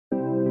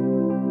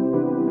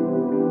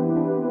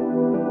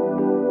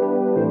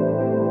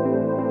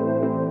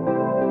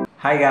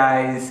Hi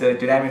guys,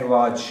 today I'm going to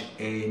watch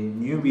a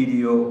new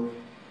video.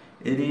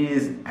 It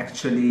is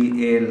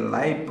actually a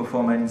live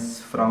performance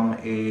from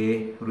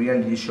a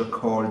reality show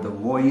called The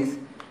Voice,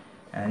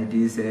 and it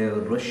is a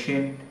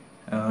Russian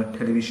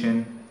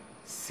television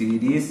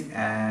series,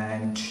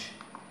 and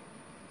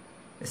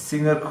a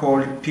singer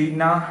called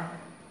Tina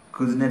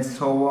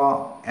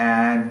Kuznetsova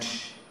and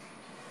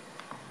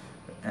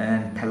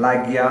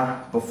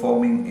Pelageya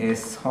performing a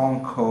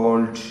song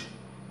called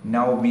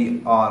Now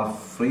We Are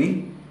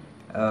Free.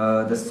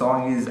 The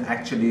song is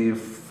actually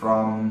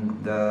from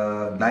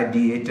the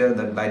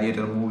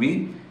Gladiator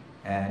movie,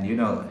 and you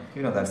know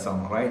that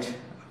song, right?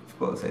 Of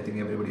course, I think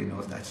everybody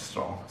knows that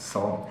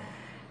song.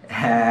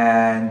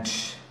 And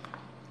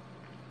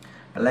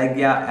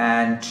Pelageya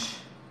and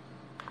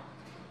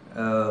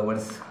what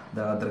is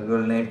the other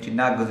girl name?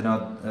 Tina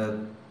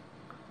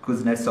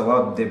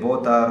Kuznetsova. They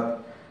both are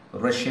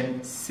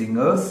Russian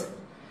singers,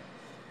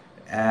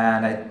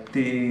 and I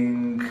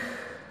think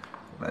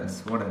what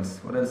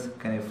else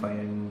can I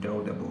find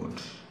out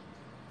about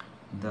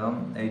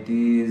them? It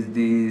is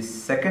the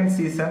second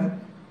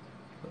season,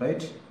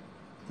 right?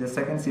 The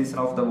second season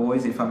of The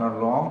Voice, if I'm not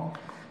wrong.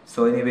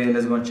 So anyway,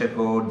 let's go and check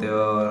out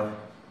their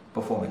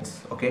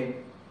performance. Okay.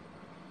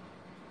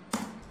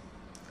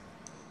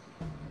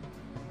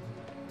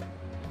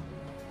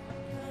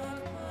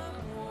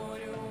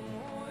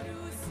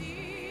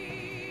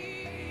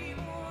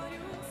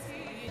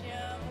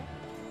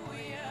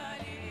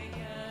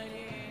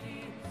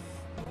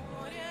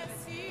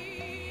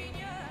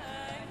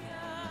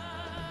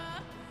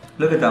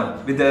 Look at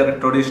them with their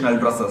traditional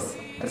dresses.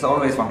 It's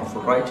always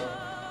wonderful, right?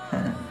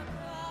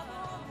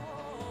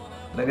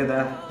 Look at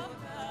the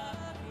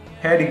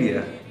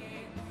headgear.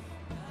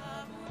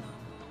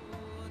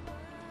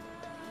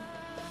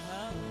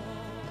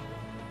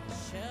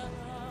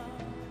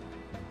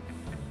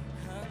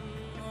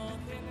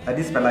 That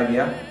is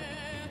Pelageya,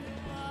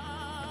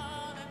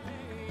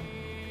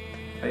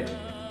 right?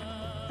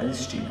 That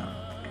is Tina.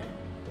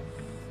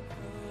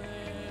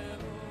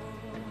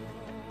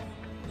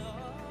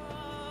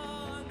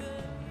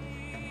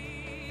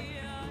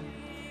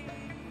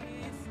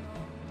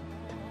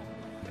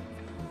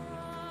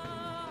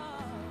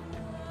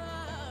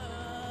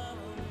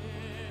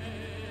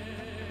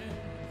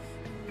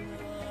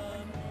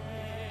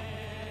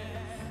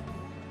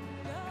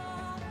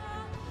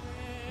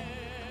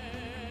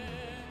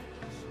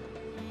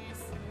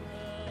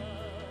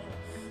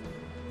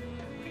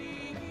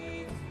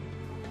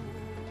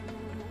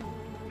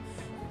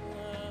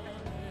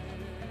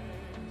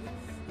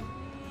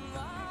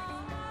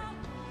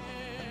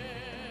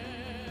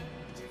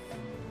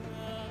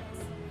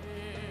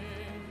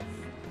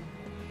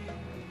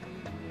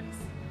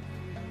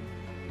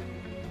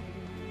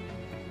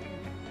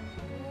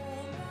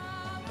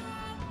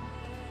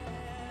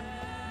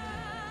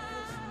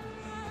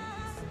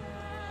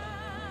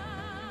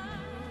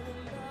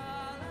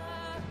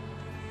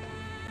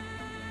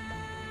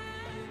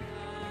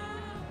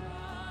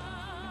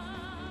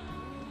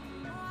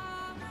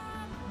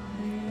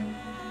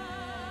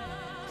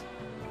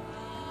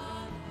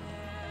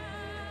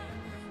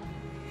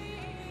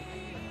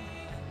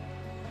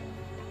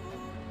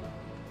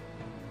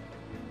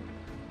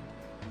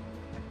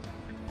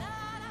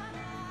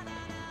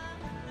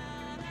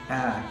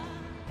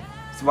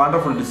 It's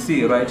wonderful to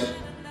see, right?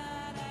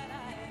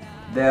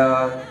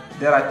 Their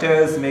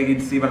attires make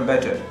it even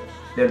better.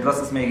 Their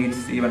dresses make it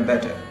even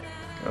better,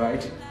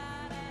 right?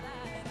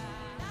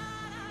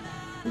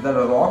 Is that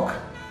a rock?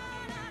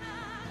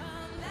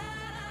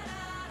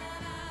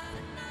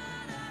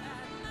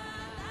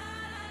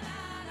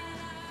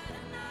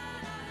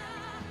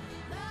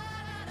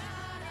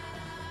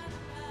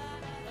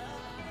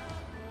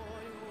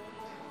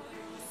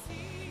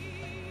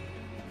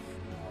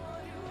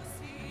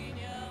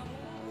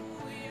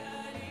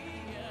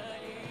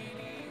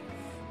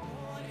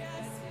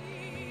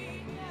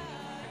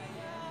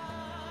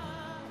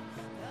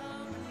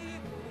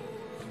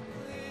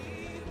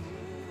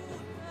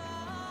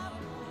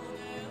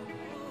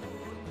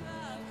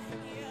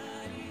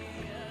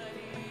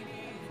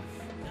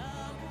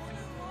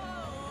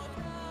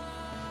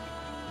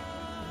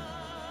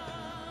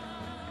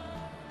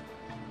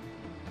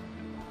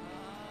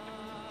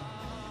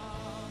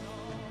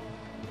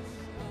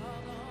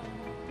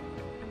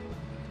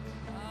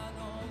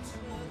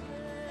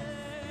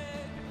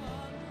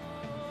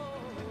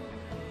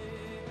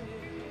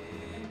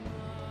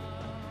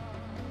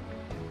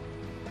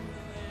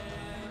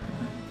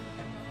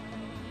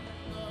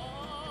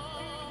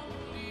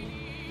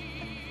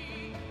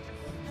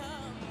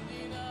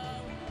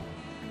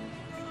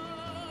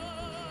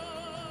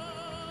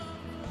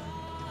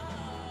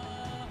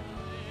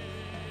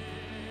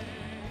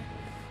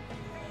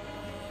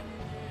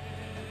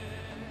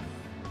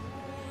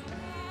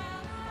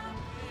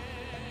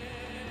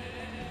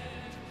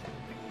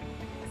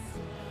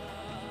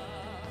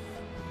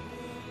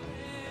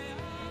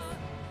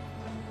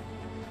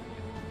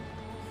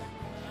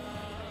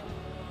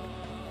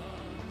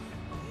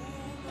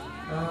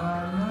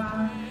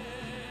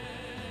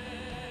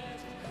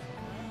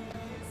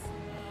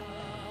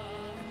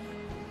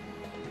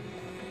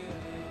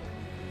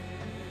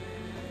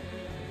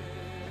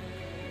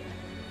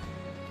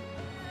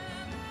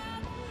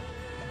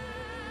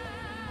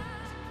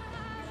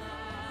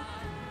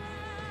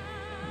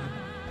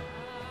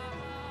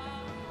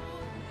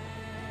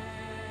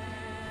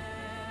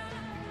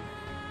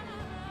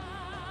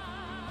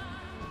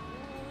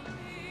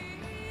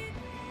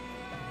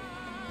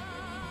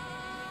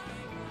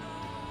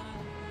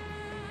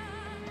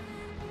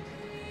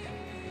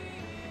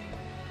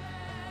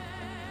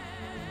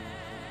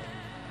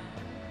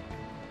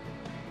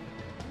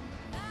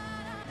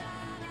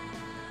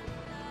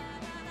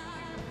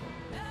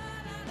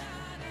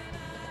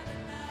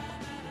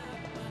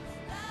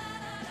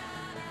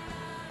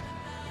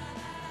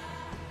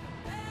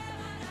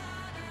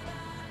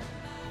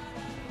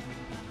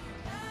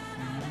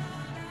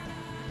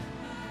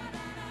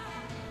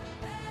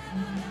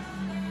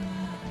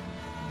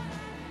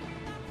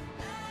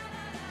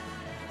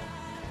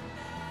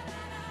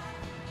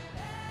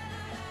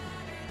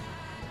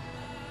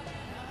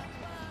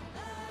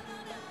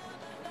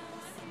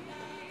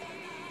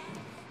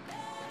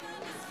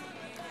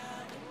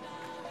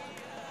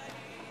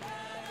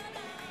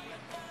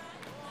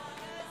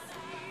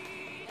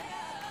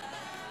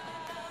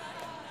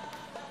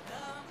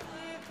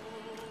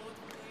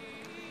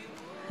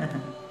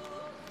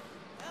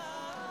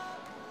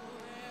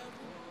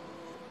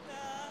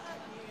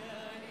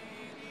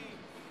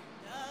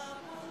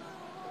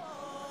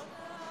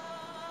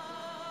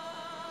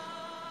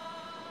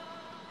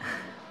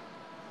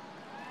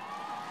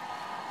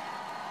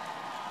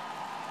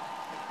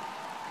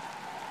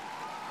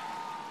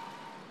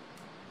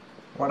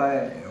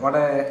 what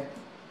a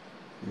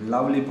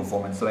lovely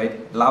performance,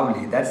 right?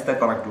 Lovely, that's the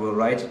correct word,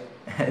 right?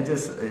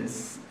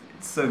 It's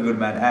so good,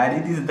 man.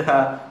 And it is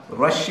the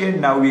Russian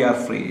Now We Are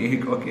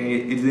Free. Okay,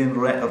 it's in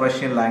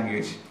Russian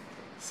language,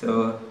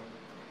 so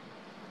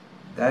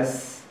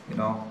that's, you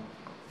know,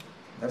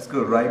 that's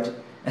good, right?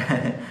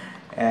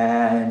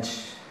 And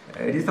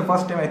it is the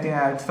first time, I think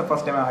it's the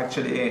first time I'm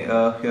actually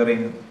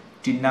hearing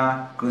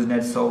Tina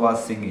Kuznetsova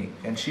singing,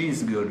 and she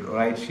is good,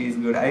 right? She is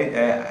good.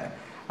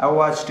 I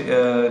watched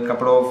a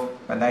couple of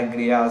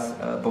Pelageya's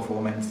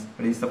performance,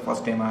 but it's the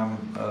first time I'm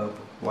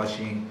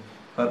watching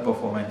her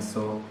performance,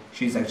 so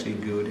she's actually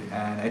good,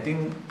 and I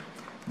think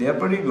they are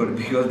pretty good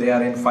because they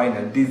are in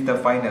final. This is the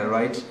final,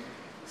 right?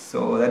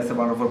 So that's a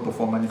wonderful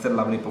performance. It's a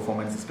lovely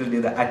performance,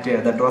 especially the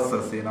attire, the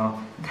dresses, you know,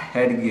 the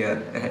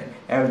headgear,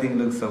 everything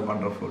looks so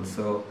wonderful.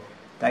 So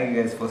thank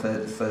you guys for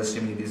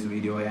suggesting me this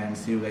video, and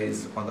see you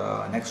guys on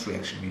the next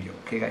reaction video.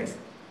 Okay guys.